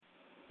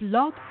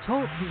Blog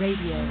Talk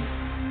Radio.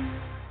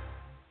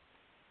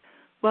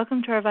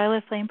 Welcome to our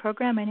Violet Flame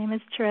program. My name is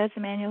Therese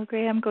Emmanuel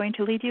Gray. I'm going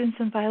to lead you in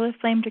some Violet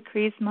Flame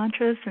decrees,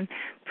 mantras, and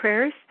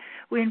prayers.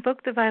 We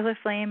invoke the Violet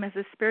Flame as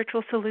a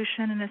spiritual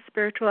solution and a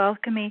spiritual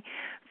alchemy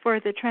for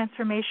the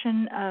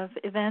transformation of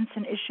events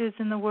and issues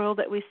in the world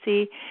that we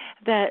see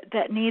that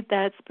need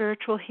that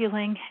spiritual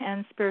healing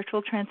and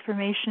spiritual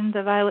transformation.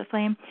 The Violet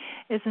Flame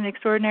is an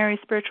extraordinary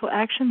spiritual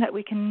action that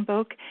we can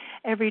invoke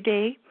every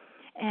day,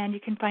 and you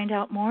can find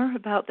out more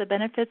about the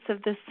benefits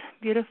of this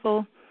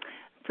beautiful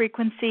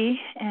frequency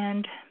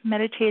and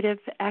meditative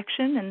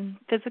action and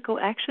physical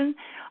action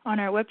on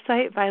our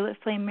website,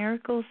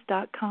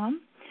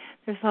 violetflamemiracles.com.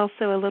 There's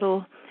also a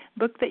little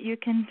book that you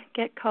can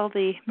get called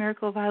The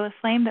Miracle Violet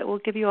Flame that will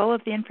give you all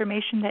of the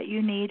information that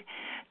you need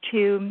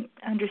to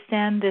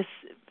understand this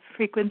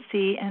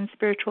frequency and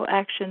spiritual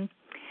action.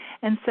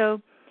 And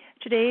so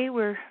today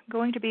we're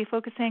going to be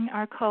focusing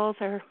our calls,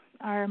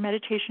 our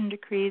meditation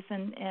decrees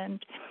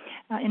and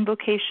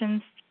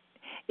invocations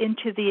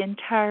into the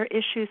entire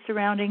issue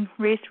surrounding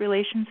race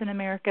relations in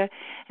America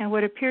and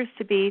what appears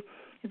to be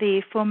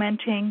the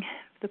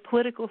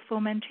political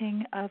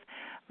fomenting of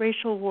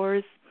racial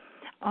wars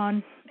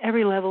on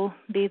every level,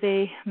 be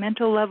they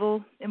mental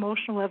level,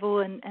 emotional level,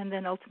 and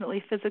then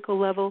ultimately physical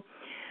level.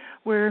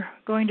 We're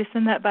going to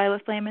send that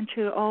violet flame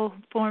into all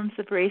forms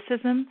of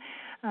racism,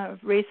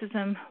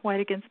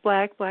 white against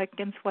black, black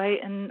against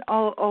white, and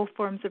all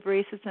forms of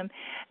racism,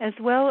 as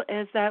well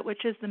as that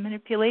which is the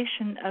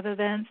manipulation of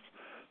events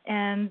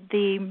and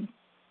the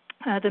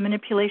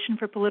manipulation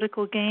for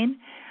political gain.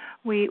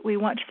 We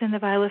want to send the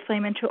violet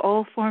flame into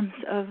all forms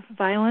of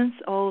violence,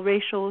 all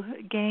racial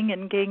gang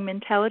and gang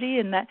mentality,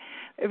 and that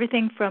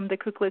everything from the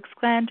Ku Klux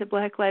Klan to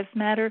Black Lives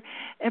Matter,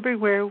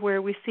 everywhere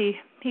where we see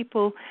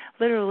people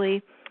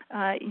literally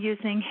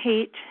using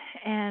hate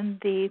and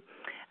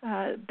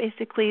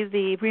basically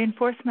the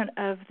reinforcement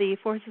of the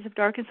forces of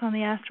darkness on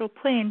the astral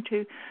plane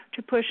to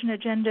push an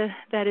agenda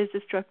that is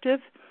destructive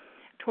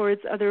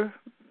towards other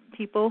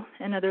people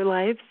and other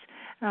lives,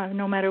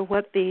 no matter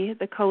what the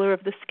color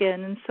of the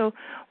skin. And so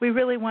we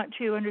really want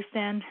to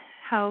understand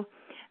how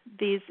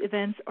these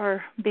events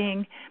are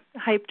being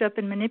hyped up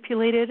and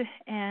manipulated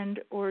and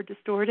or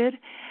distorted,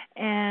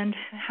 and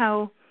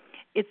how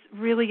it's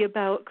really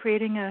about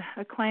creating a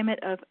climate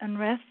of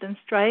unrest and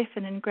strife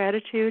and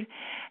ingratitude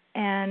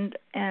and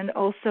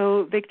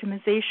also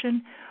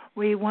victimization.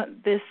 We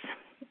want this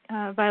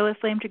violet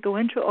flame to go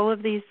into all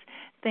of these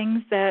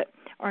things that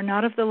are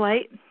not of the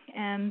light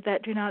and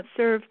that do not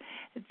serve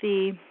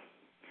the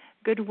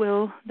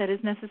goodwill that is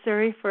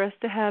necessary for us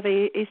to have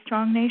a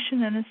strong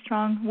nation and a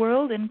strong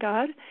world in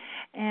God.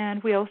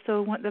 And we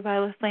also want the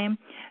violet flame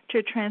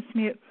to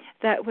transmute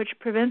that which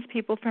prevents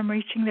people from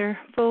reaching their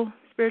full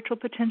spiritual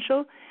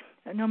potential,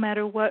 no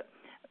matter what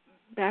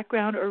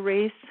background or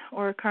race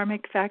or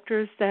karmic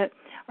factors that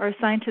are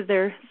assigned to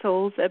their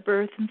souls at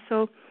birth. And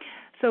so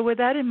with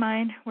that in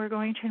mind, we're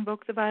going to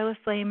invoke the violet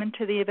flame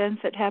into the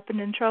events that happened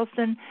in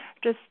Charleston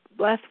just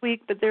last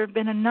week, but there have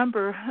been a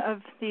number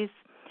of these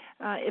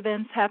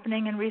events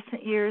happening in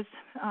recent years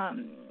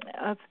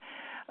of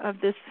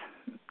this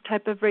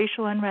type of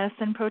racial unrest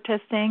and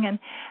protesting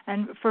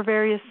and for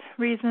various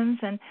reasons,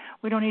 and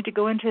we don't need to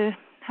go into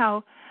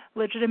how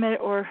legitimate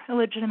or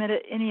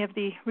illegitimate any of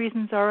the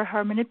reasons are,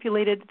 how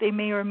manipulated they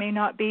may or may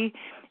not be,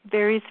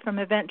 varies from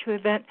event to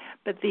event,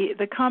 but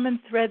the common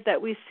thread that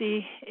we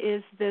see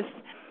is this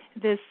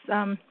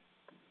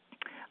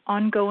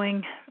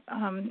ongoing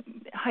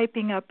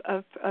hyping up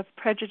of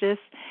prejudice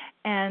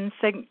and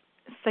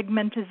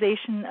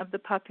segmentization of the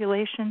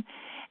population,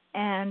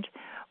 and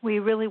we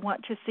really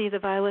want to see the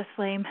violet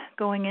flame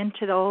going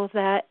into all of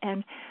that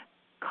and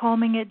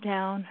calming it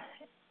down.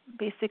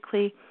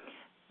 Basically,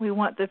 we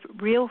want the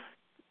real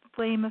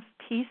flame of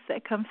peace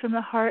that comes from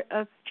the heart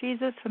of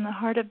Jesus, from the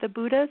heart of the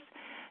Buddhas,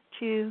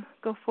 to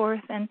go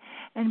forth and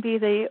be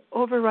the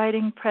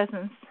overriding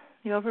presence,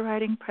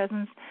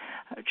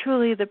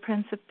 truly the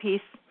Prince of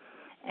Peace.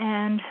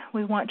 And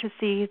we want to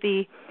see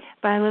the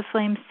violet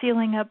flame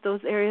sealing up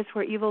those areas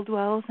where evil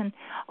dwells and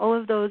all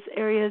of those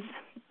areas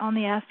on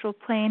the astral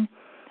plane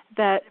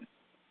that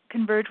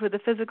converge with the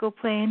physical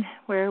plane,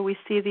 where we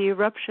see the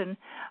eruption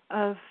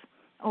of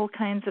all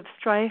kinds of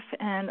strife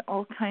and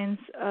all kinds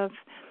of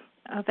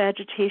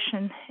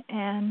agitation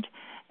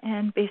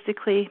and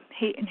basically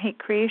hate and hate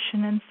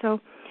creation. And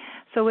so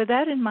with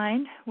that in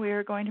mind,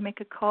 we're going to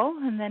make a call,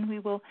 and then we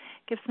will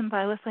give some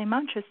violet flame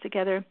mantras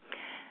together.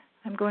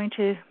 I'm going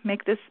to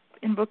make this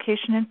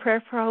invocation and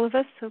prayer for all of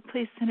us, so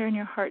please center in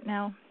your heart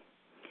now.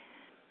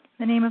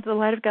 In the name of the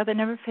light of God that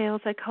never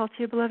fails, I call to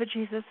you, beloved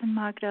Jesus and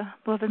Magda,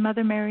 beloved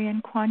Mother Mary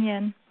and Kuan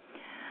Yin.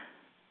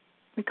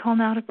 We call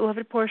now to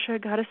beloved Portia,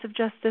 Goddess of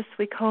Justice.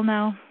 We call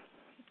now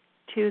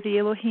to the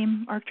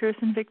Elohim, Arcturus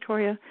and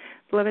Victoria,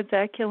 beloved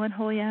Zachiel and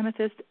Holy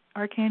Amethyst,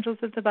 archangels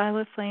of the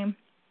violet flame,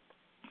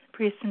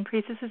 priests and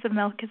priestesses of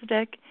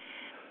Melchizedek,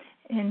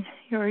 in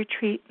your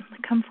retreat.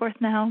 Come forth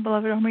now,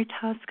 beloved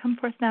Omritas, come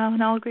forth now,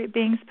 and all great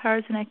beings,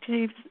 powers, and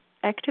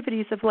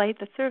activities of light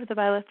that serve the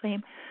violet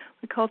flame.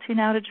 We call to you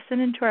now to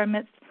descend into our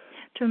midst,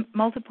 to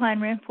multiply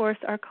and reinforce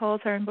our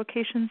calls, our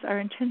invocations, our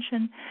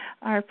intention,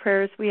 our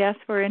prayers. We ask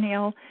for any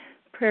all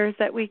prayers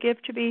that we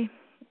give to be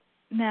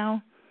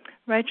now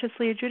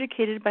righteously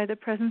adjudicated by the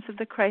presence of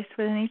the Christ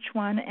within each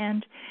one,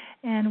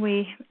 and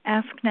we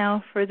ask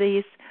now for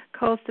these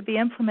calls to be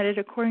implemented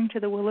according to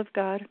the will of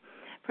God,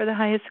 for the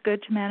highest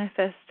good to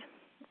manifest.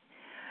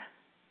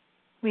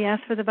 We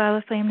ask for the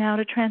violet flame now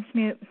to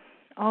transmute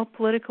all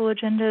political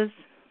agendas,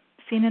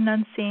 seen and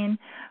unseen,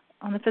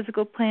 on the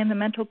physical plane, the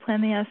mental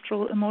plane, the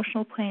astral,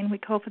 emotional plane. We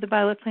call for the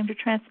violet flame to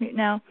transmute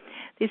now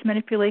these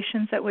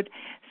manipulations that would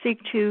seek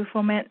to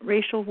foment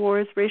racial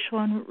wars, racial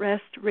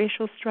unrest,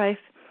 racial strife,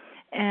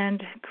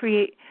 and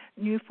create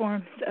new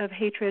forms of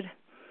hatred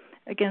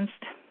against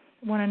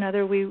one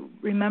another. We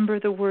remember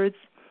the words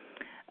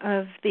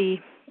of the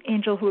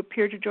angel who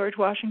appeared to George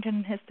Washington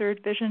in his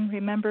third vision.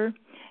 Remember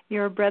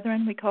your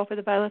brethren. We call for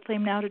the violet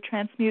flame now to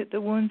transmute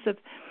the wounds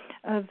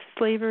of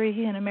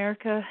slavery in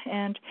America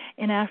and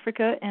in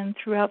Africa and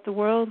throughout the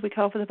world. We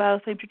call for the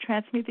violet flame to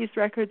transmute these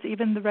records,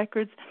 even the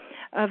records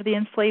of the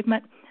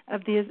enslavement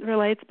of the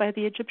Israelites by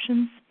the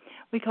Egyptians.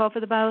 We call for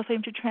the violet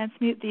flame to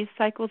transmute these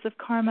cycles of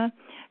karma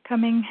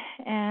coming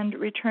and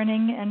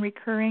returning and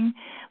recurring.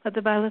 Let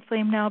the violet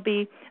flame now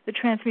be the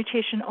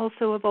transmutation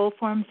also of all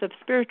forms of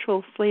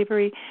spiritual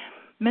slavery,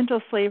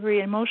 mental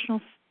slavery, emotional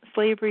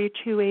slavery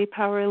to a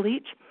power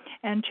elite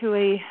and to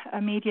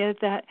a media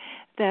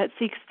that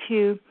seeks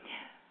to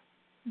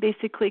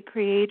basically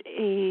create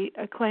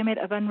a climate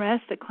of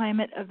unrest, a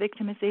climate of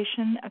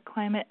victimization, a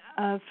climate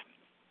of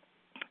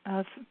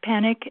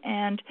panic,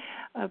 and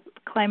a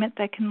climate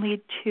that can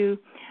lead to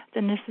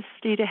the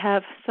necessity to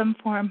have some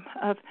form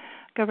of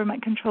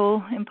government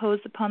control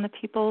imposed upon the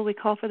people. We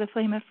call for the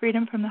flame of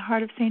freedom from the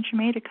heart of Saint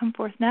Germain to come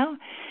forth now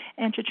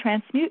and to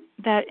transmute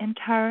that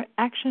entire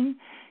action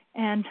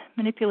and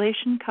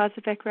manipulation, cause,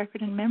 effect,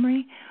 record, and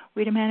memory.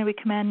 We demand and we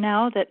command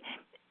now that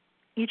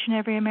each and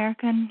every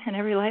American and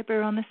every light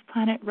bearer on this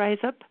planet rise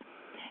up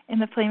in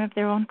the flame of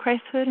their own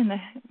Christhood, in the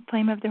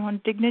flame of their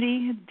own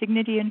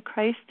dignity in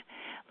Christ.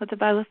 Let the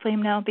violet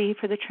flame now be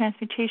for the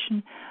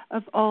transmutation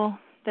of all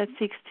that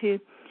seeks to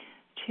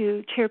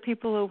tear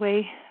people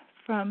away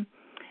from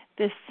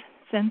this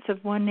sense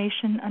of one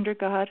nation under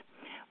God.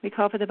 We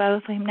call for the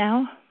violet flame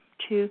now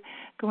to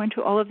go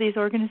into all of these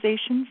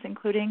organizations,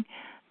 including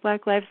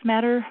Black Lives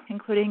Matter,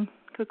 including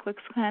Ku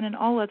Klux Klan, and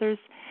all others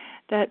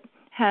that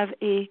have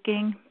a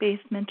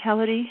gang-based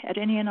mentality at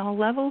any and all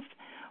levels.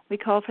 We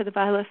call for the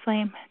violet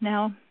flame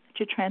now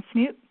to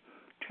transmute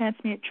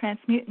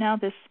now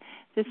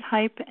this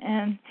hype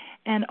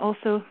and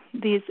also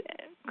these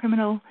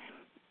criminal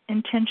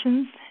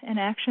intentions and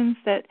actions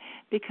that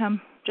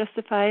become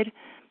justified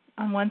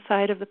on one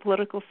side of the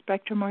political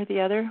spectrum or the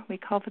other. We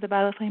call for the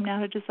violet flame now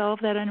to dissolve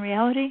that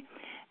unreality.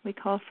 We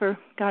call for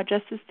God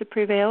justice to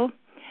prevail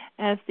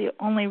as the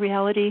only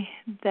reality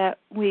that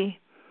we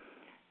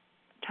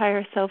tie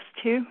ourselves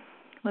to.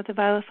 Let the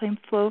violet flame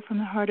flow from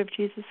the heart of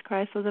Jesus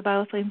Christ. Let the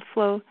violet flame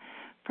flow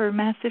for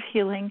massive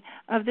healing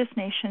of this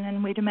nation.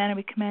 And we demand and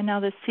we command now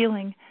the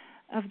sealing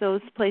of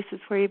those places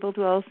where evil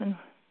dwells and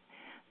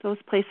those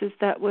places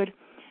that would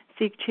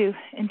seek to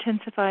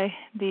intensify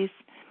these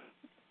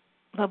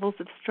levels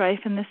of strife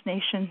in this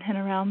nation and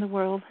around the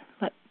world.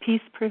 Let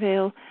peace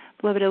prevail.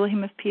 Beloved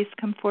Elohim of peace,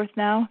 come forth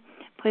now.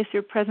 Place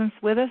your presence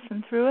with us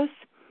and through us,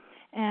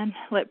 and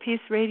let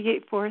peace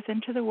radiate forth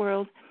into the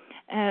world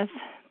as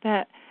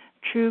that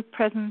true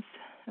presence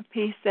of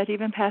peace that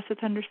even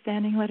passeth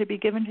understanding. Let it be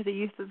given to the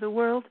youth of the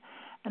world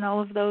and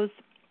all of those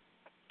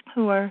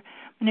who are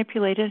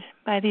manipulated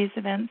by these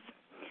events.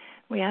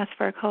 We ask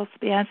for our calls to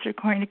be answered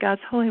according to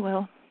God's holy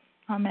will.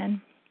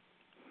 Amen.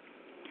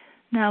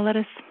 Now let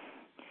us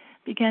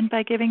begin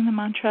by giving the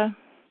mantra,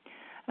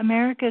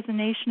 America is a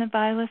nation of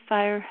violet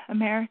fire.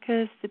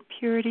 America is the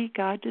purity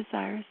God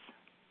desires.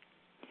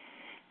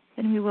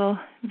 Then we will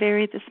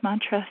vary this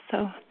mantra.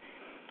 So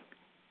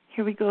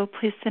here we go.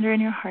 Please center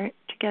in your heart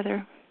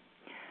together.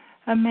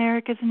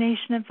 America is a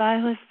nation of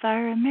violet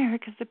fire.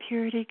 America is the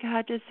purity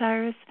God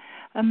desires.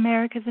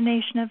 America is a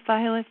nation of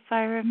violet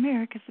fire.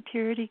 America is the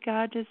purity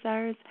God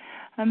desires.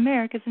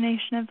 America is a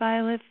nation of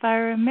violet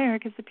fire.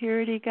 America is the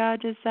purity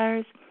God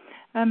desires.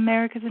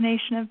 America is a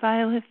nation of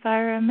violet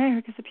fire.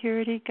 America is the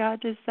purity God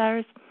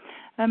desires.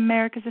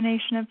 America is a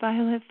nation of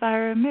violet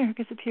fire.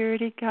 America is the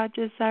purity God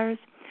desires.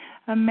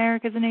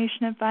 America is a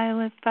nation of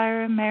violet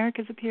fire.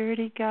 America is the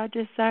purity God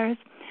desires.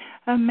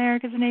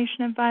 America is a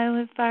nation of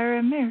violet fire.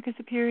 America is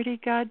the purity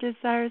God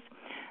desires.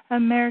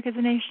 America is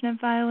a nation of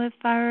violet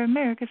fire.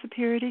 America is the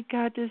purity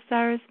God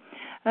desires.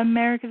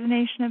 America is a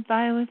nation of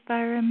violet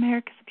fire.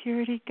 America is the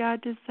purity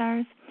God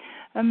desires.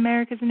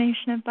 America is a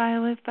nation of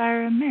violet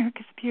fire. America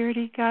is the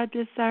purity God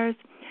desires.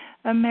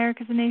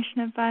 America is a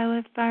nation of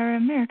violet fire.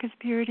 America is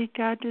the purity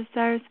God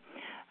desires.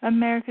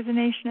 America is a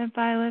nation of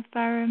violet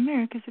fire.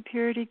 America is the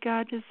purity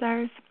God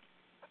desires.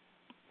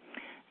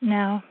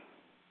 Now,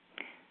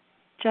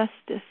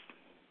 justice.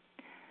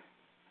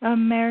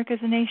 America is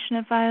a nation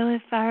of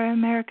violet fire.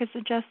 America is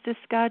the justice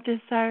God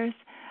desires.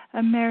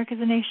 America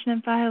is a nation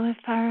of violet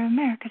fire.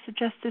 America is the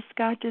justice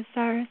God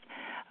desires.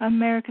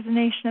 America's a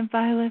nation of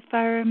violet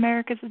fire.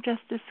 America's a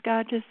justice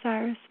God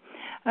desires.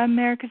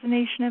 America's a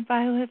nation of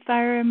violet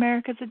fire.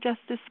 America's a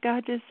justice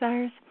God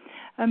desires.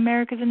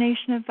 America's a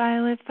nation of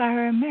violet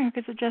fire.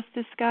 America's a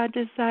justice God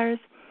desires.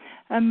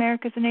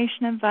 America's a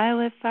nation of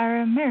violet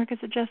fire. America's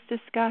a justice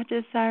God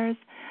desires.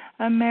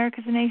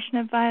 America's a nation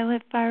of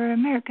violet fire.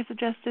 America's a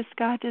justice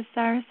God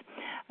desires.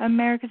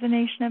 America's a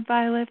nation of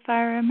violet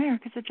fire.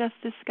 America's a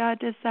justice God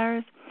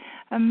desires.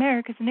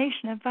 America's a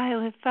nation of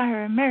violet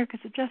fire.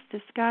 America's a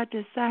justice God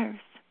desires.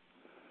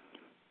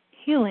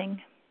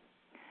 Healing.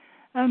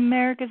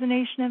 America's a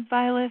nation of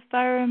violet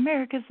fire.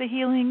 America's a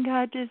healing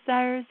God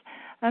desires.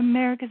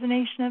 America's a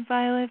nation of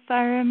violet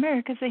fire.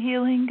 America's a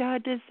healing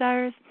God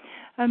desires.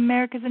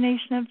 America's a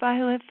nation of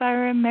violet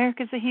fire.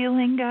 America's a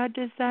healing God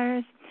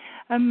desires.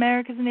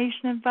 America's a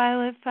nation of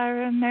violet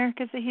fire.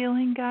 America's a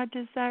healing God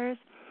desires.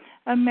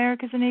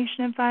 America's a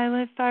nation of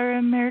violet fire.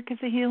 America's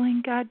a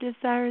healing God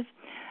desires.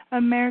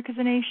 America's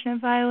a nation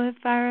of violet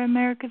fire.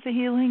 America's a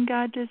healing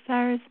God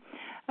desires.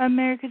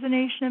 America's a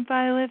nation of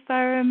violet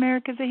fire.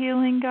 America's a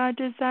healing God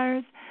desires.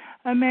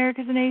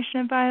 America's a nation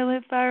of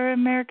violet fire.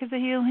 America's a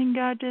healing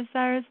God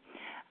desires.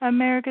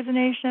 America's a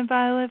nation of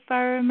violet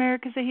fire.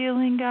 America's a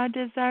healing God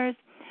desires.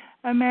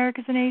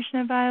 America's a nation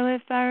of violet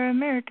fire.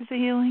 America's a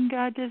healing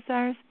God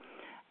desires.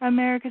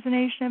 America's a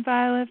nation of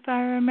violet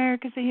fire.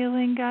 America's a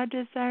healing God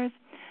desires.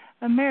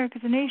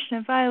 America's a nation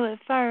of violet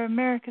fire.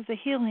 America's a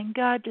healing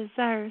God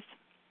desires.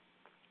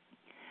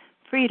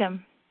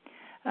 Freedom.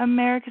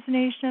 America's a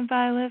nation of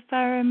violet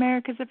fire.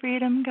 America's a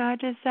freedom God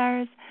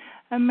desires.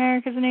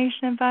 America's a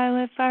nation of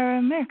violet fire.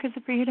 America's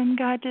a freedom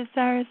God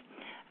desires.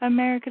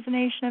 America's a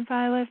nation of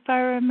violet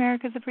fire.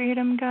 America's a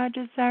freedom God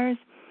desires.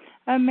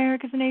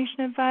 America's a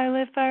nation of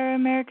violet fire.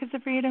 America's a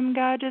freedom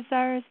God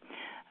desires.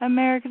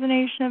 America's a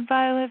nation of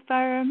violet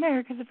fire.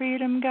 America's a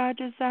freedom God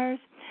desires.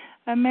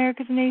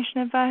 America's a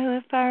nation of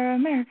violet fire.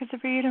 America's a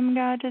freedom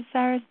God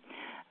desires.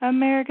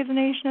 America's a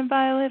nation of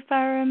violet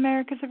fire.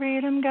 America's a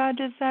freedom God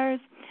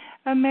desires.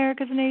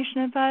 America's a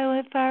nation of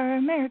violet fire.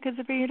 America's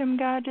a freedom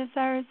God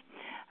desires.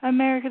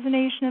 America's a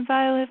nation of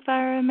violet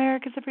fire.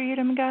 America's a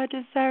freedom God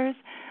desires.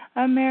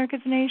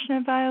 America's a nation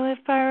of violet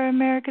fire.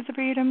 America's a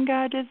freedom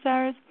God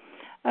desires.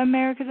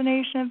 America's a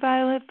nation of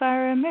violet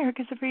fire.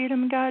 America's a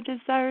freedom God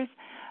desires.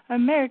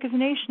 America's a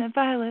nation of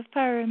violet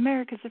fire.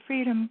 America's a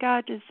freedom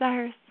God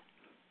desires.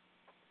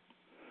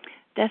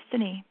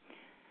 Destiny.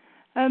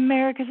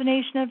 America's a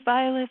nation of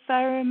violet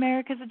fire.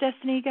 America's a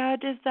destiny God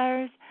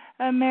desires.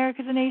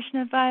 America's a nation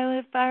of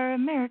violet fire.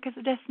 America's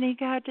a destiny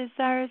God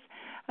desires.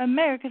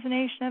 America's a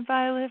nation of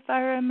violet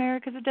fire.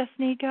 America's a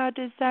destiny God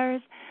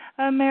desires.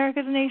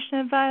 America's a nation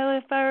of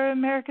violet fire.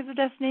 America's a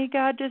destiny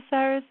God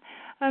desires.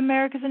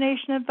 America's a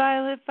nation of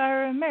violet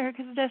fire.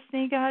 America's a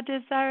destiny God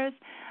desires.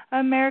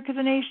 America's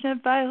a nation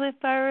of violet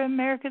fire.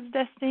 America's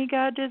destiny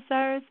God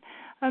desires.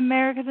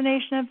 America's a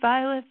nation of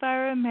violet fire.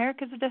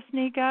 America's a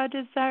destiny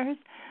God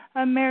desires.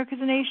 America's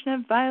a nation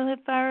of violet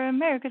fire.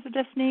 America's a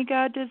destiny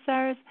God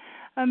desires.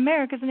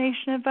 America's a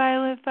nation of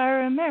violet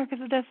fire.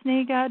 America's a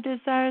destiny God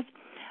desires.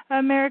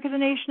 America's a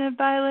nation of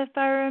violet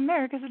fire.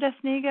 America's a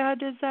destiny God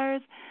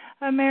desires.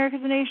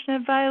 America's a nation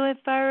of violet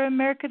fire.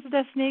 America's a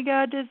destiny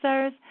God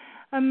desires.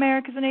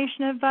 America's a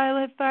nation of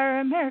violet fire.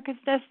 America's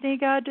destiny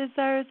God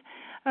desires.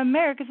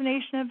 America's a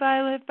nation of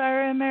violet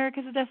fire.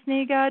 America's a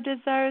destiny God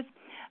desires.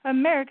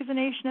 America's a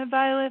nation of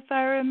violet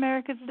fire.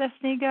 America's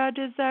destiny God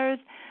desires.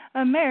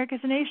 America's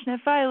a nation of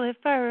violet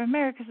fire.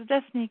 America's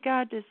destiny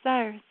God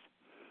desires.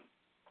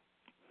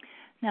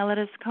 Now let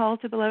us call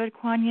to beloved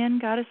Kuan Yin,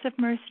 Goddess of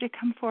Mercy, to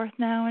come forth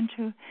now and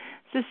to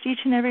assist each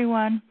and every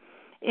one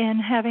in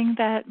having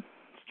that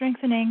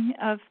strengthening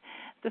of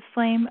the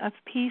flame of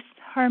peace,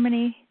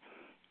 harmony,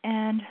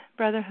 and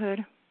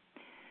brotherhood.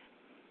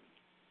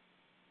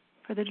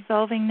 For the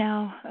dissolving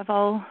now of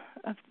all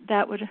of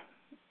that would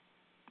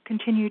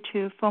continue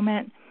to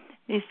foment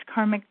these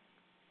karmic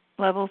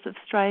levels of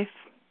strife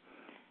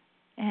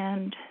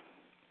and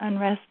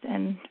unrest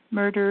and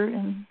murder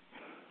and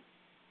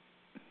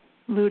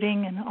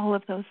looting and all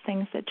of those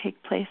things that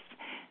take place.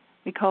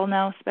 We call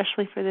now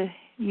especially for the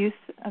youth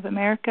of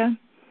America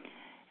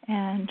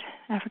and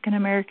African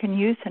American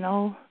youth and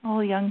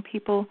all young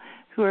people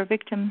who are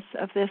victims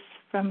of this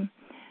from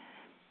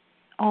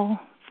all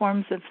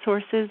forms of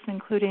sources,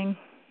 including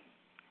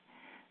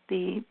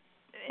the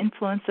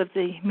influence of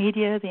the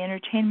media, the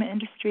entertainment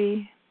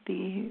industry,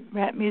 the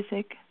rap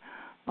music,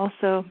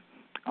 also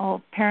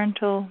all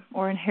parental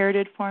or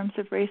inherited forms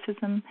of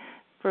racism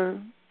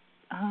for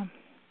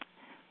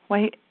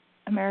white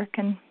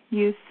American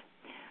youth.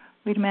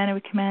 We demand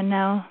and we command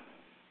now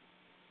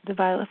the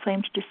violet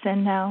flame to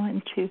descend now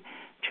and to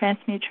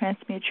transmute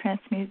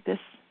this.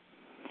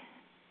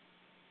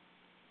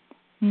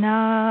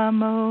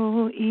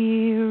 Namo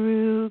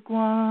Iru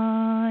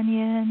Guan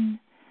Yin.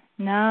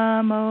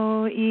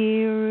 Namo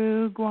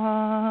Iru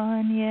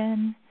Guan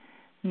Yin.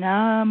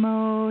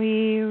 Namo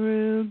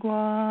Iru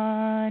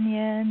Guan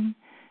Yin.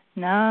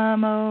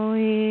 Namo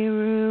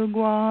Iru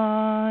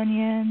Guan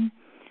Yin.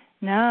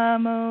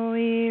 Namo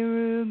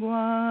Iru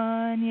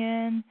Guan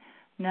Yin.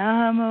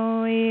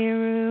 Namo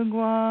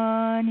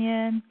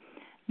Irugwanyen,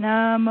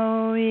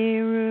 Namo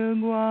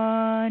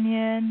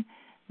Irugwanyen,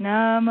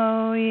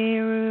 Namo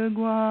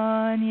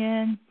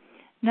Irugwanyen,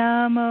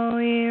 Namo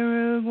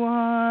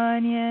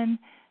Irugwanyen,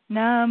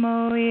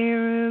 Namo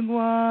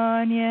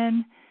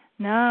Irugwanyen,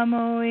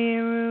 Namo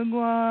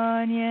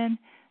Irugwanyen,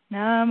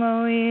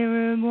 Namo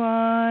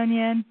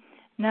Irugwanyen,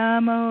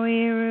 Namo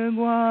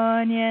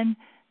Irugwanyen,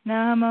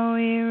 Namo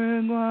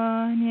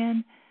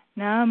Irugwanyen,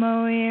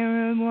 Namo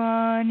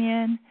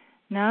Irugwanyen,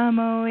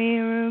 Namo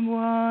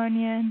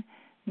Irugwanyen,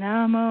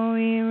 Namo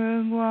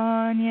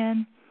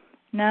Irugwanyen,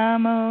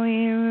 Namo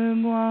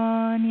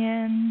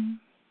Irugwanyen.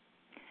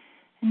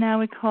 And now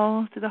we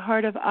call to the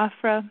heart of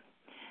Afra,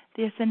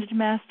 the Ascended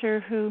Master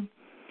who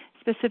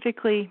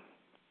specifically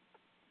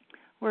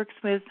works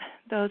with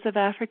those of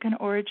African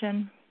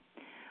origin.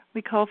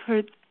 We call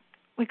to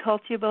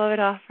you, beloved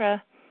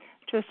Afra,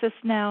 to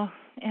assist now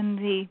in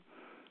the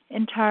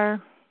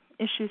entire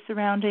issue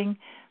surrounding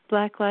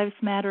Black Lives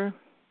Matter.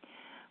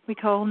 We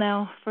call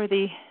now for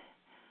the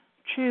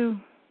true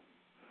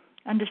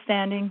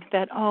understanding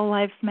that all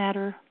lives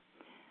matter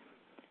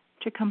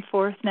to come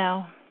forth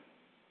now.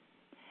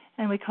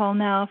 And we call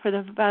now for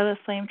the violet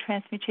flame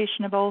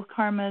transmutation of all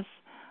karmas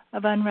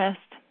of unrest,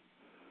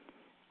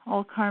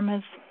 all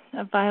karmas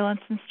of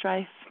violence and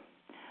strife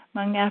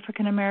among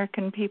African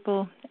American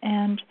people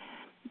and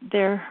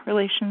their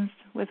relations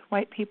with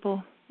white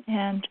people,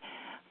 and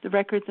the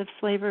records of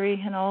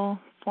slavery and all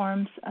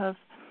forms of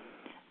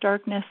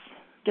darkness,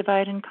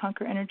 divide and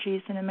conquer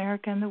energies in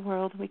America and the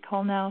world. We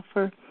call now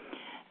for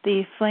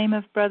the flame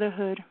of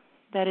brotherhood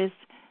that is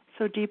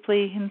so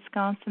deeply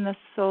ensconced in the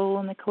soul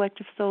and the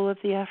collective soul of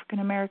the African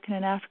American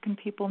and African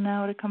people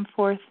now to come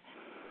forth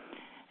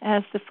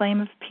as the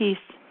flame of peace,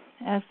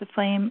 as the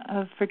flame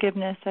of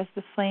forgiveness, as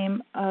the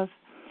flame of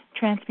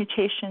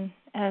transmutation,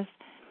 as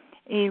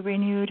a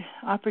renewed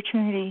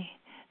opportunity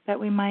that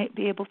we might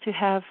be able to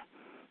have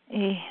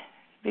a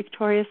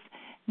victorious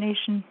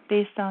nation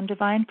based on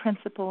divine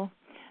principle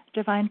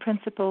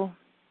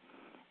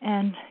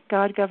and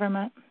God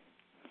government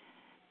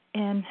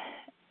in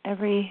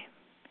every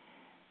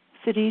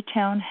city,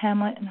 town,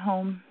 hamlet, and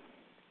home.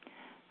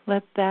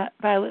 Let that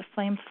violet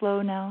flame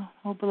flow now.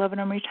 O beloved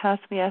Amritas,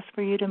 we ask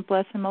for you to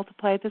bless and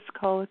multiply this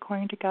call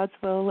according to God's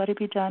will. Let it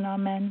be done.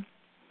 Amen.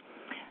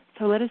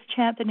 So let us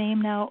chant the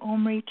name now,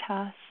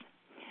 Omritas,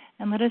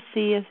 and let us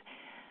see as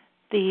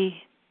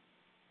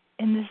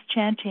in this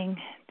chanting,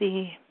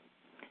 the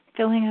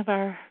filling of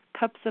our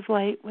cups of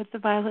light with the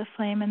violet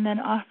flame, and then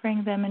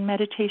offering them in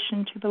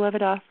meditation to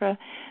beloved Afra,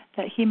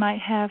 that he might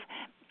have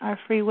our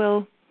free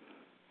will,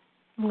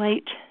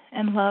 light,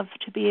 and love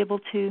to be able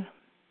to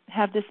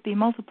have this be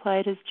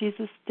multiplied as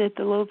Jesus did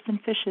the loaves and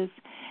fishes,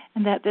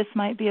 and that this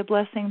might be a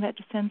blessing that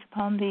descends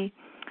upon the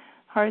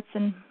hearts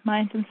and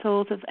minds and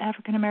souls of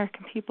African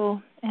American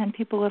people and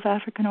people of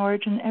African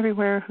origin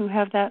everywhere who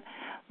have that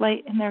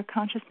light in their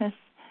consciousness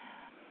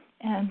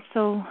and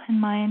soul and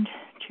mind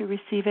to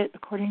receive it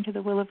according to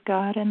the will of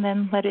God, and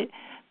then let it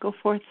go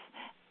forth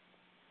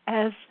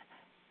as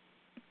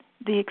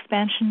the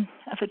expansion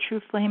of a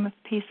true flame of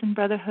peace and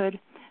brotherhood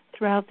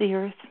throughout the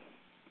earth.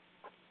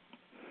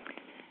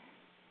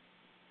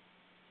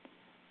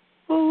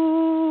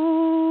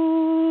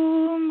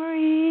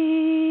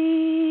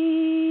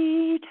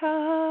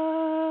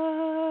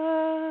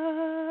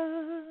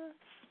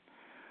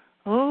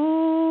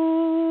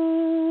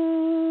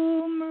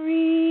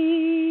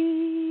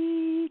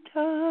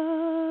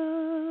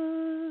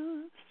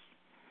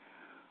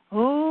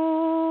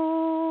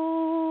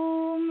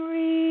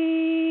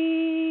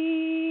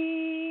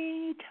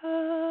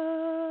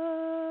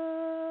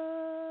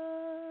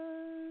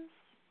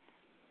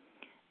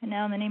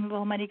 Now, in the name of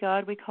Almighty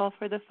God, we call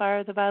for the fire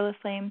of the violet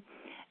flame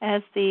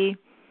as the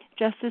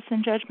justice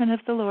and judgment of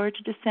the Lord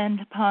to descend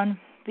upon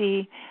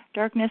the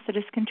darkness that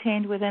is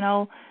contained within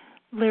all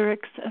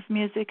lyrics of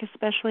music,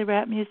 especially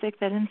rap music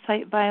that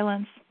incite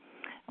violence,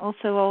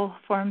 also all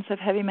forms of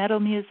heavy metal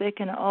music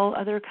and all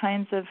other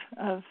kinds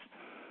of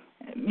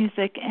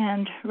music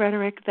and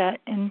rhetoric that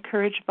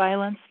encourage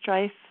violence,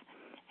 strife,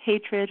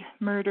 hatred,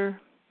 murder,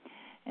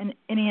 in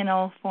any and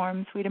all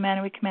forms. We demand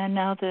and we command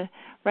now the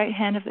right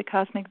hand of the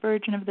Cosmic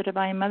Virgin of the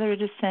Divine Mother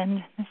to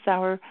descend this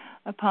hour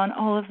upon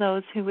all of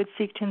those who would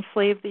seek to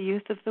enslave the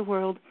youth of the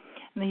world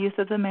and the youth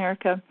of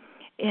America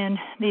in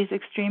these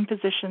extreme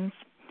positions.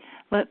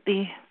 Let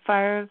the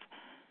fire of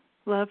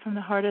love from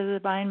the heart of the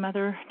Divine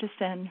Mother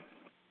descend.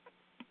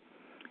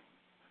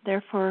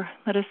 Therefore,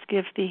 let us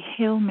give the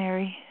Hail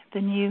Mary, the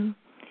new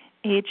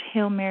age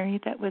Hail Mary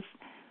that was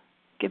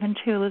given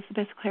to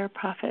Elizabeth Clare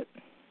Prophet.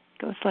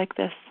 It goes like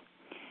this.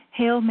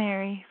 Hail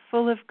Mary,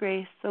 full of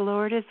grace, the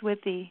Lord is with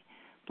thee.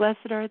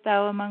 Blessed art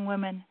thou among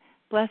women.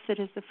 Blessed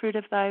is the fruit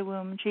of thy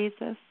womb,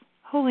 Jesus.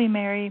 Holy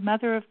Mary,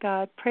 Mother of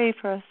God, pray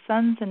for us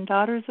sons and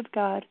daughters of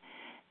God,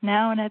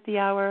 now and at the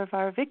hour of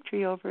our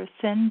victory over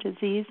sin,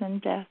 disease,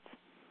 and death.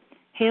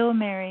 Hail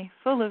Mary,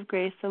 full of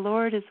grace, the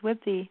Lord is with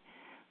thee.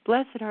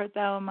 Blessed art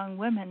thou among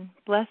women.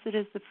 Blessed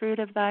is the fruit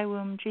of thy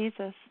womb,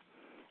 Jesus.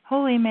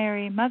 Holy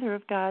Mary, Mother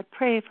of God,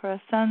 pray for us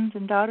sons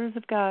and daughters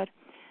of God,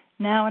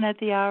 now and at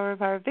the hour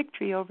of our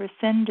victory over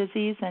sin,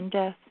 disease, and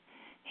death.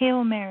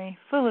 Hail Mary,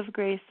 full of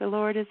grace, the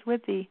Lord is with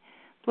thee.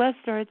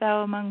 Blessed art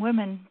thou among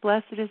women,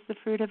 blessed is the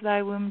fruit of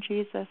thy womb,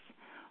 Jesus.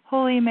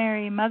 Holy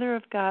Mary, Mother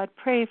of God,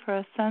 pray for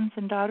us sons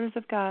and daughters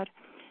of God,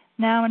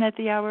 now and at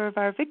the hour of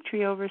our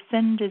victory over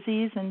sin,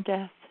 disease, and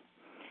death.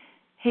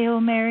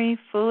 Hail Mary,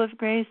 full of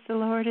grace, the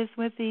Lord is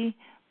with thee.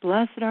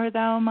 Blessed art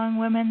thou among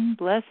women,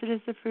 blessed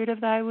is the fruit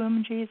of thy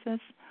womb, Jesus.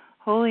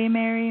 Holy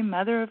Mary,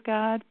 Mother of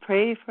God,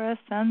 pray for us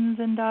sons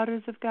and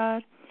daughters of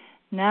God,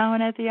 now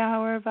and at the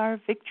hour of our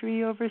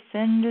victory over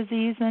sin,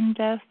 disease, and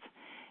death.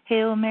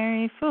 Hail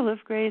Mary, full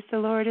of grace, the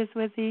Lord is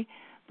with thee.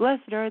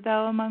 Blessed art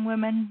thou among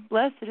women,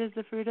 blessed is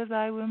the fruit of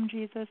thy womb,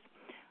 Jesus.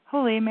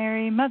 Holy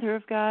Mary, Mother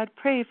of God,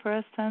 pray for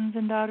us sons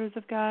and daughters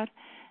of God,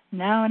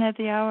 now and at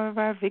the hour of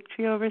our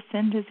victory over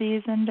sin,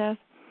 disease, and death.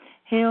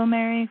 Hail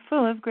Mary,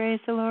 full of grace,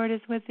 the Lord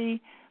is with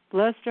thee.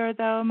 Blessed art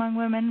thou among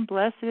women,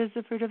 blessed is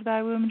the fruit of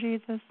thy womb,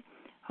 Jesus.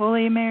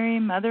 Holy Mary,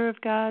 Mother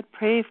of God,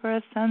 pray for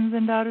us sons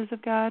and daughters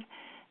of God,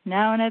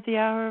 now and at the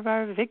hour of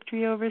our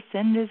victory over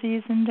sin,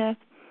 disease, and death.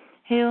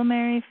 Hail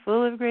Mary,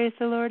 full of grace,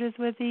 the Lord is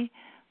with thee.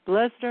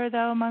 Blessed art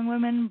thou among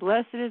women,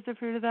 blessed is the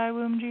fruit of thy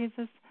womb,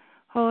 Jesus.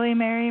 Holy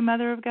Mary,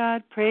 Mother of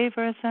God, pray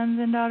for us sons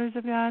and daughters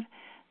of God,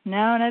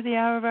 now and at the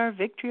hour of our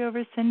victory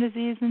over sin,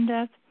 disease, and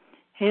death.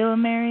 Hail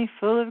Mary,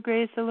 full of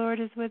grace, the Lord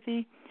is with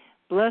thee.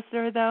 Blessed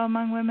art thou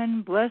among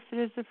women, blessed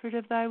is the fruit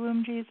of thy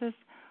womb, Jesus.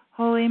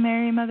 Holy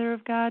Mary, Mother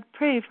of God,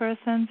 pray for us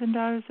sons and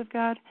daughters of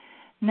God,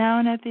 now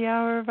and at the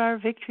hour of our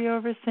victory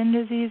over sin,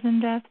 disease,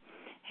 and death.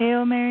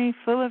 Hail Mary,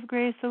 full of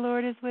grace, the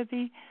Lord is with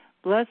thee.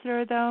 Blessed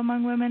art thou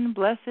among women,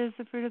 blessed is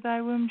the fruit of thy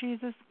womb,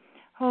 Jesus.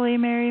 Holy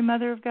Mary,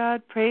 Mother of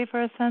God, pray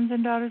for us sons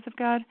and daughters of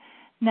God,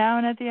 now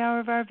and at the hour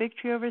of our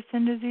victory over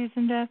sin, disease,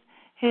 and death.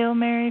 Hail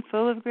Mary,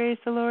 full of grace,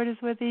 the Lord is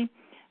with thee.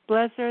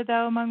 Blessed art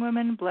thou among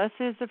women, blessed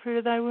is the fruit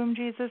of thy womb,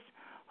 Jesus.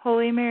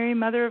 Holy Mary,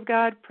 Mother of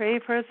God, pray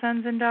for us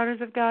sons and daughters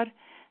of God,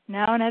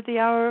 now and at the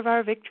hour of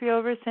our victory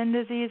over sin,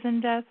 disease,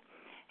 and death.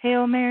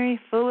 Hail Mary,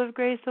 full of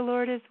grace, the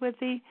Lord is with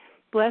thee.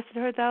 Blessed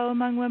art thou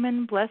among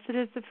women, blessed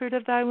is the fruit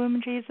of thy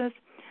womb, Jesus.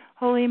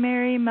 Holy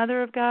Mary,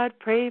 Mother of God,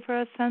 pray for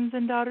us sons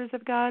and daughters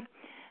of God,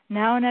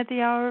 now and at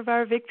the hour of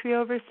our victory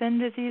over sin,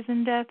 disease,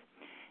 and death.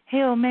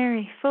 Hail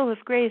Mary, full of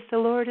grace, the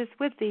Lord is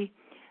with thee.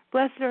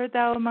 Blessed art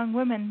thou among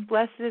women,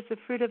 blessed is the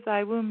fruit of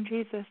thy womb,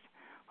 Jesus.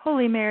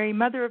 Holy Mary,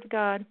 Mother of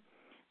God,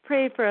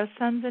 pray for us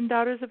sons and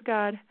daughters of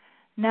God,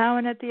 now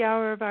and at the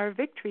hour of our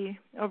victory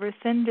over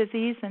sin,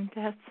 disease, and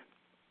death.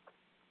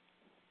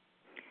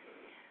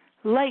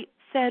 Light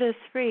set us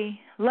free,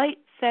 light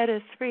set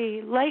us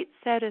free, light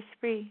set us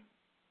free.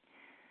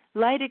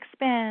 Light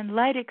expand,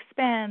 light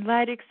expand,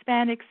 light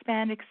expand,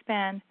 expand,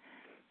 expand.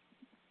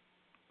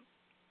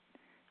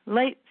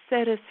 Light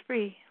set us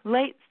free,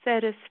 light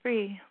set us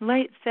free,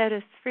 light set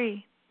us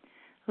free.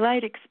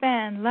 Light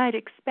expand, light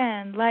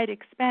expand, light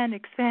expand,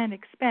 expand,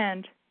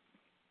 expand.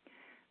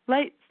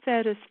 Light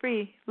set us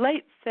free,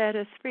 light set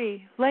us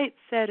free, light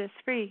set us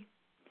free.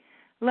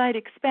 Light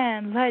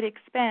expand, light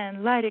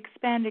expand, light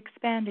expand,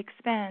 expand,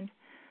 expand.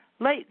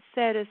 Light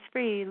set us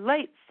free,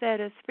 light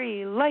set us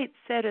free, light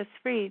set us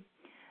free.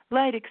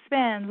 Light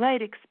expand,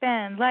 light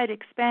expand, light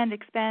expand,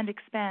 expand,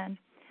 expand.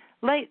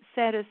 Light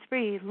set us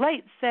free,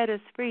 light set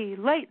us free,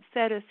 light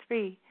set us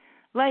free.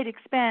 Light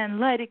expand,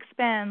 light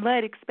expand,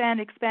 light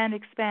expand, expand,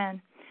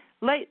 expand.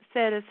 Light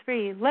set us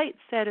free, light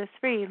set us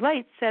free, light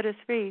set us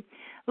free.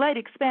 Light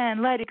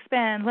expand, light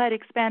expand, light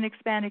expand,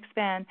 expand,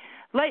 expand.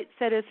 Light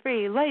set us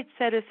free, light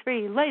set us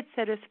free, light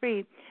set us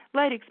free.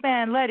 Light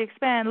expand, light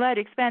expand, light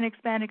expand,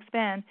 expand,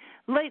 expand.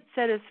 Light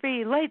set us free,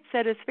 light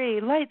set us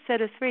free, light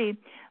set us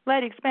free.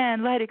 Light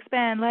expand, light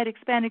expand, light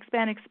expand,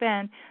 expand,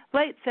 expand.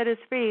 Light set us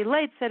free,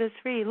 light set us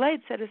free, light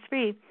set us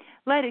free.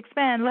 Light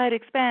expand, light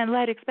expand,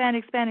 light expand,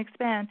 expand,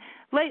 expand.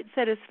 Light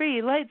set us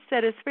free, light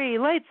set us free,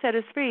 light set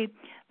us free.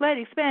 Light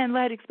expand,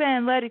 light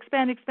expand, light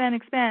expand, expand,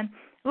 expand.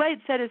 Light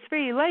set us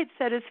free, light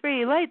set us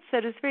free, light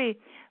set us free.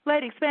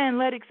 Light expand,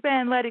 light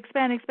expand, light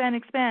expand, expand,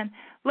 expand.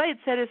 Light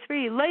set us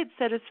free, light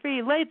set us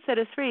free, light set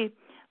us free.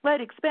 Light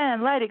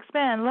expand, light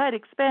expand, light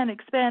expand,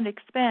 expand,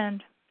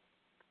 expand.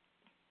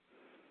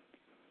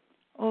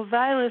 O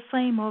violet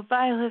flame, O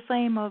violet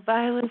flame, O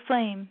violet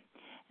flame.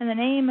 In the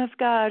name of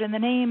God, in the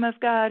name of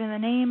God, in the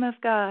name of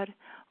God.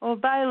 O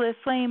violet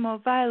flame, O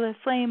violet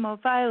flame, O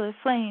violet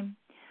flame.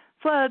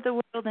 Flood the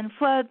world and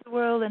flood the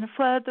world and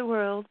flood the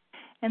world.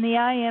 In the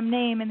I am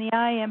name, in the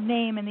I am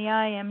name, in the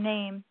I am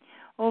name.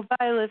 O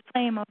violet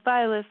flame, O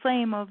violet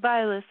flame, O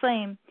violet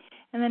flame.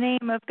 In the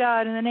name of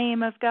God, in the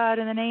name of God,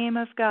 in the name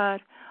of God.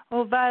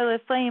 O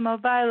violet flame, O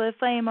violet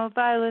flame, O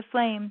violet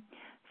flame.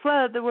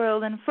 Flood the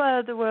world and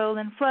flood the world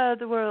and flood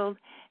the world.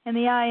 In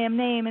the I am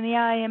name, in the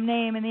I am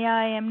name, in the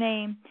I am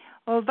name.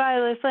 O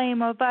violet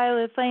flame, O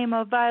violet flame,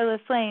 O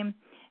violet flame.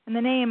 In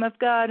the name of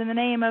God, in the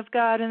name of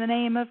God, in the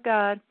name of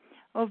God.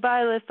 O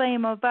violet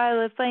flame, O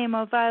violet flame,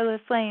 O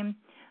violet flame.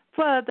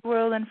 Flood the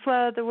world and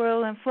flood the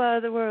world and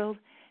flood the world.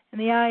 In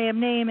the I am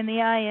name, in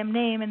the I am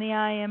name, in the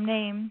I am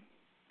name.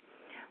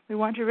 We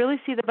want to really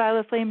see the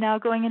violet flame now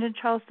going into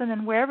Charleston,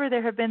 and wherever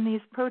there have been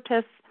these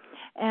protests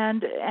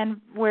and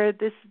where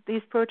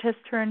these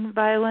protests turn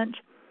violent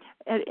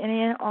at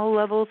all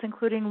levels,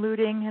 including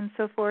looting and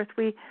so forth.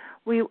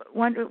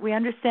 We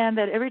understand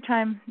that every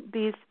time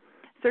these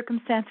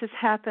circumstances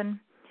happen,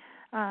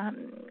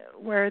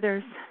 where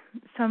there's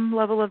some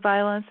level of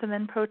violence and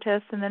then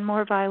protests and then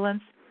more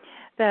violence,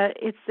 that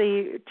it's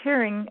the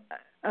tearing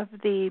of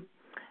the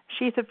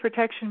sheath of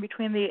protection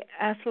between the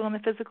astral and the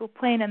physical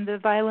plane, and the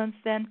violence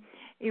then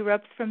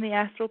erupts from the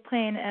astral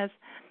plane as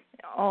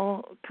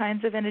all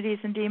kinds of entities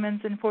and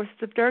demons and forces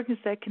of darkness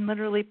that can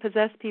literally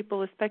possess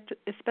people,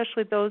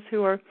 especially those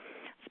who are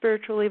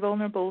spiritually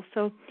vulnerable.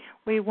 So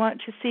we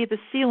want to see the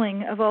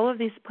sealing of all of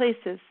these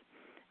places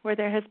where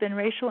there has been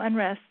racial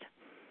unrest.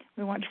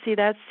 We want to see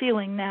that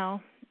sealing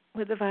now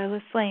with the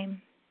violet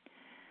flame.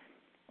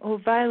 O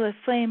violet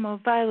flame, O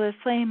violet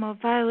flame, O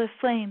violet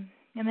flame,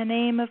 in the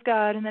name of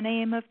God, in the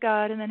name of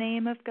God, in the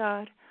name of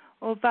God.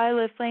 O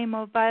violet flame,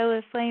 O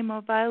violet flame,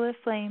 O violet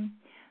flame,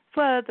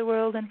 flood the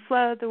world and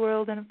flood the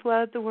world and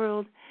flood the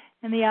world.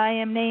 In the I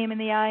am name, in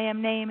the I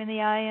am name, in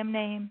the I am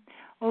name.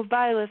 O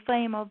violet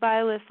flame, O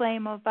violet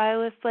flame, O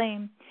violet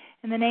flame,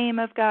 in the name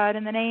of God,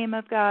 in the name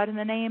of God, in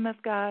the name of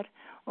God.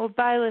 O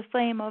violet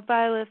flame, O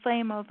violet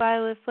flame, O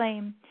violet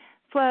flame,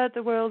 flood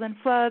the world and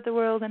flood the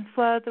world and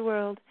flood the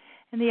world.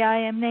 In the I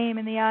am name,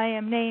 in the I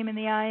am name, in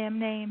the I am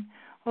name.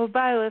 O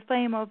violet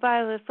flame, O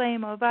violet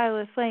flame, O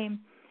violet flame,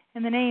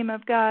 in the name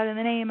of God, in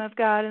the name of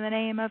God, in the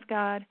name of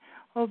God.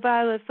 O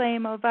violet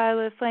flame, O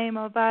violet flame,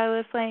 O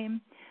violet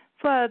flame,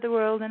 flood the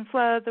world and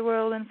flood the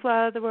world and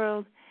flood the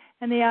world.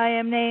 In the I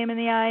am name, in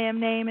the I am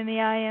name, in the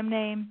I am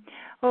name.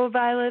 O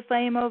violet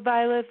flame, O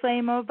violet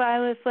flame, O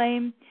violet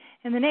flame,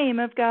 in the name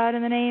of God,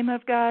 in the name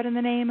of God, in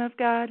the name of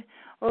God.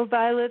 O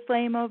violet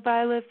flame, O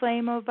violet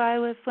flame, O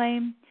violet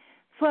flame,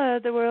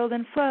 flood the world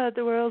and flood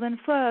the world and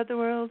flood the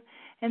world.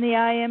 In the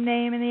I am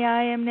name, in the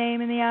I am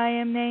name, in the I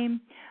am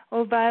name.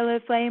 O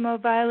violet flame, O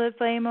violet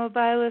flame, O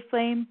violet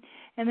flame,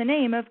 in the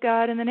name of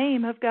God, in the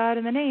name of God,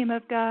 in the name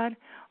of God.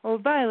 O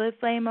violet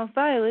flame, O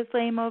violet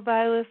flame, O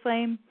violet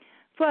flame,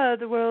 flood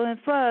the world and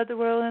flood the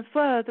world and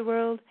flood the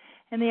world.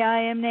 In the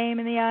I am name,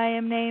 in the I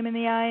am name, in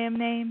the I am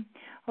name.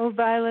 O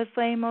violet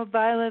flame, O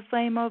violet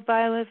flame, O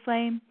violet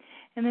flame,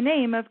 in the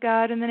name of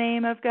God, in the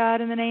name of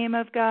God, in the name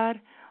of God.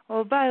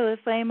 O violet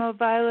flame, O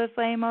violet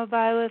flame, O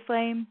violet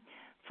flame,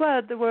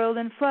 flood the world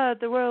and flood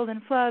the world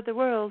and flood the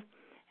world.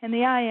 In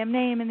the I am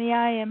name, in the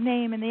I am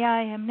name, in the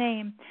I am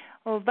name.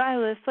 O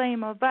violet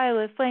flame, O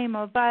violet flame,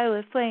 O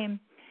violet flame,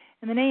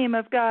 in the name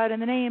of God, in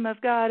the name of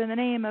God, in the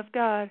name of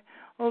God.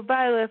 O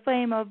violet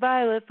flame, O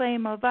violet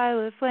flame, O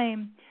violet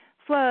flame,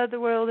 flood the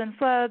world and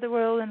flood the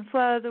world and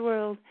flood the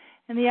world.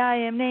 In the I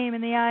am name,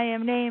 in the I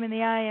am name, in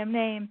the I am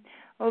name.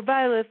 O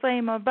violet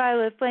flame, O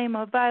violet flame,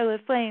 O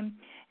violet flame,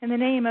 in the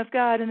name of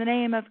God, in the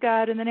name of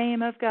God, in the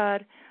name of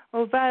God.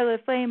 O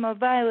violet flame, O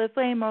violet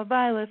flame, O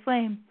violet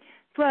flame,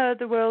 flood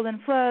the world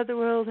and flood the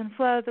world and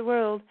flood the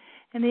world.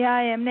 In the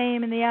I am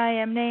name, in the I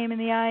am name, in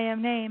the I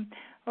am name.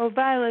 O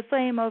violet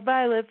flame, O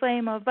violet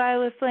flame, O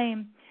violet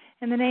flame,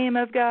 in the name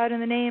of God, in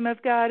the name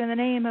of God, in the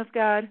name of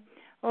God.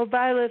 O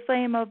violet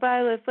flame, O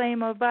violet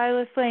flame, O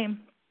violet flame,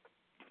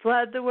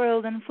 flood the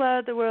world and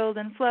flood the world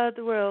and flood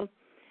the world.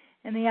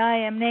 In the I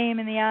am name,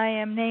 in the I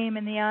am name,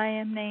 in the I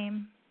am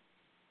name.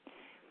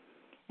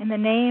 In the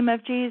name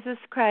of Jesus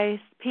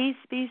Christ, peace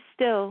be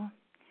still.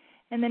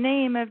 In the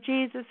name of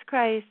Jesus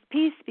Christ,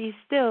 peace be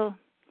still.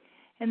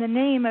 In the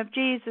name of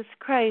Jesus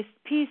Christ,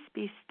 peace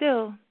be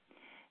still.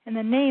 In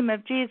the name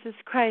of Jesus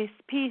Christ,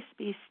 peace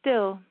be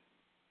still.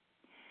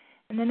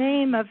 In the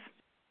name of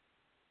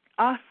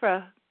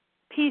Afra,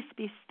 peace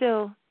be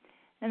still.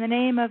 In the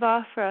name of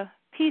Afra,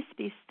 peace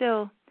be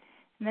still.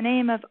 In the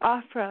name of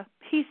Afra,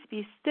 peace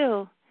be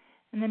still.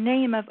 In the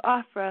name of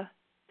Afra,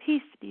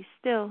 peace be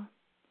still.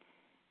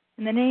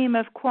 In the name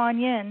of Kuan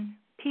Yin,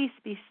 peace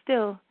be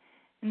still.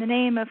 In the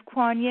name of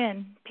Kuan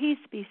Yin, peace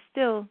be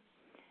still.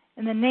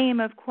 In the name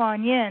of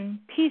Kuan Yin,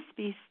 peace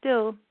be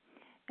still.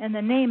 In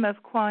the name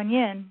of Kuan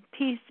Yin,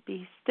 peace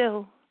be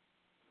still.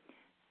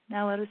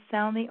 Now let us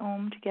sound the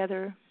Om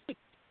together.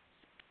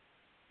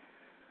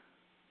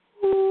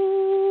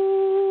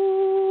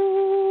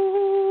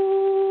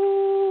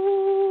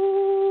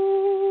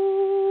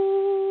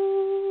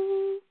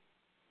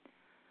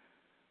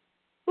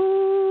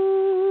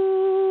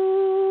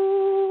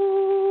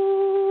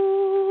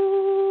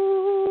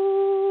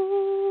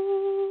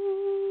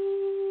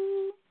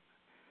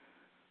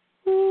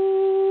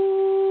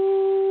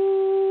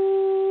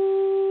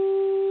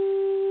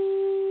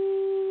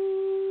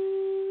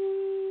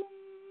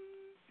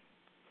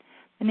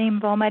 In the name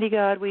of Almighty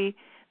God,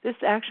 this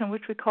action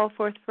which we call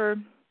forth for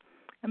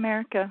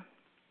America,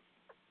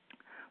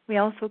 we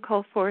also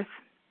call forth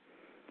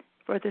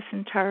for this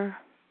entire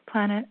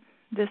planet,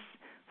 this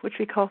which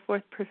we call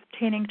forth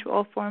pertaining to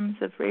all forms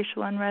of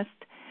racial unrest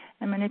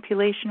and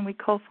manipulation. We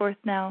call forth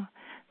now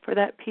for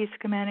that peace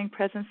commanding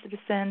presence to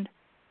descend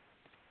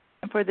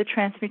and for the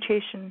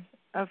transmutation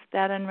of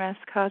that unrest,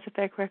 cause,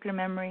 effect, record, and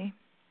memory.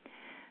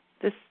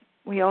 This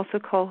we also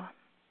call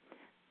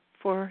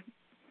for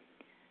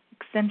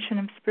extension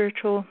of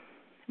spiritual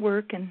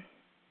work and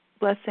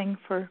blessing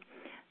for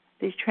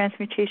the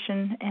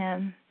transmutation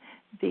and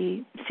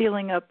the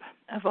sealing up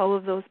of all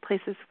of those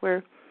places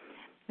where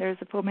there's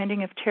a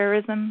fomenting of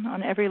terrorism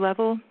on every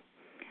level,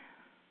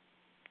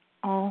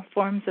 all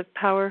forms of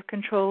power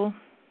control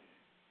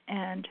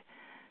and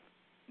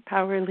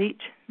power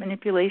elite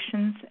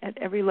manipulations at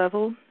every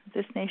level of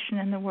this nation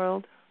and the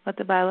world. Let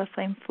the violet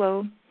flame flow.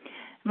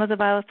 And let the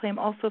violet flame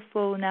also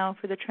flow now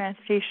for the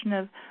transmutation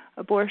of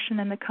abortion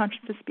and the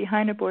consciousness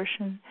behind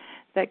abortion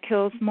that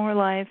kills more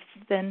lives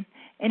than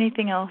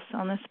anything else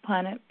on this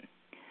planet.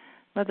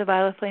 Let the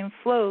violet flame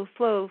flow,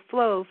 flow,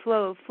 flow,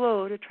 flow,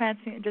 flow to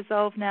transmute and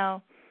dissolve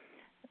now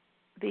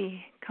the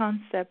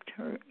concept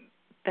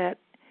that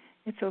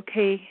it's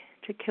okay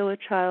to kill a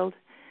child,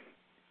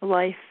 a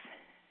life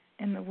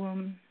in the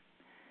womb.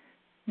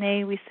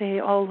 Nay, we say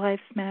all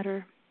lives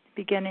matter,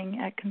 beginning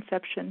at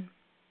conception.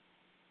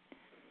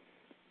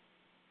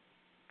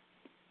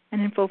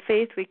 And in full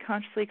faith, we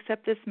consciously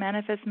accept this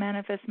manifest,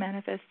 manifest,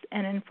 manifest.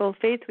 And in full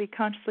faith, we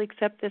consciously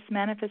accept this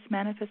manifest,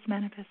 manifest,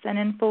 manifest. And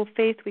in full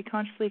faith, we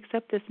consciously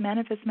accept this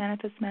manifest,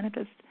 manifest,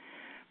 manifest.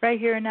 Right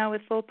here and now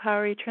with full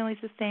power, eternally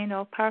sustained,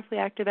 all powerfully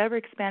active,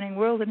 ever-expanding,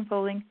 world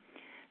unfolding,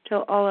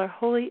 till all are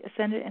wholly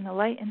ascended in the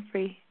light and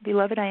free.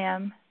 Beloved I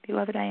am,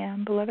 beloved I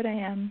am, beloved I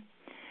am.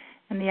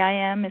 And the I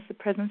am is the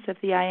presence of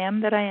the I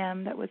am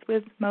that was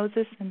with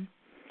Moses and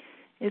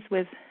is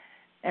with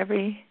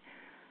every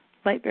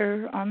light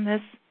bearer on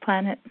this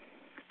planet.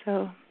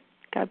 So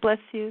God bless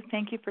you.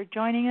 Thank you for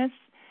joining us,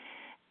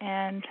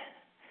 and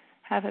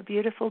have a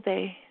beautiful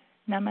day.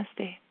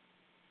 Namaste.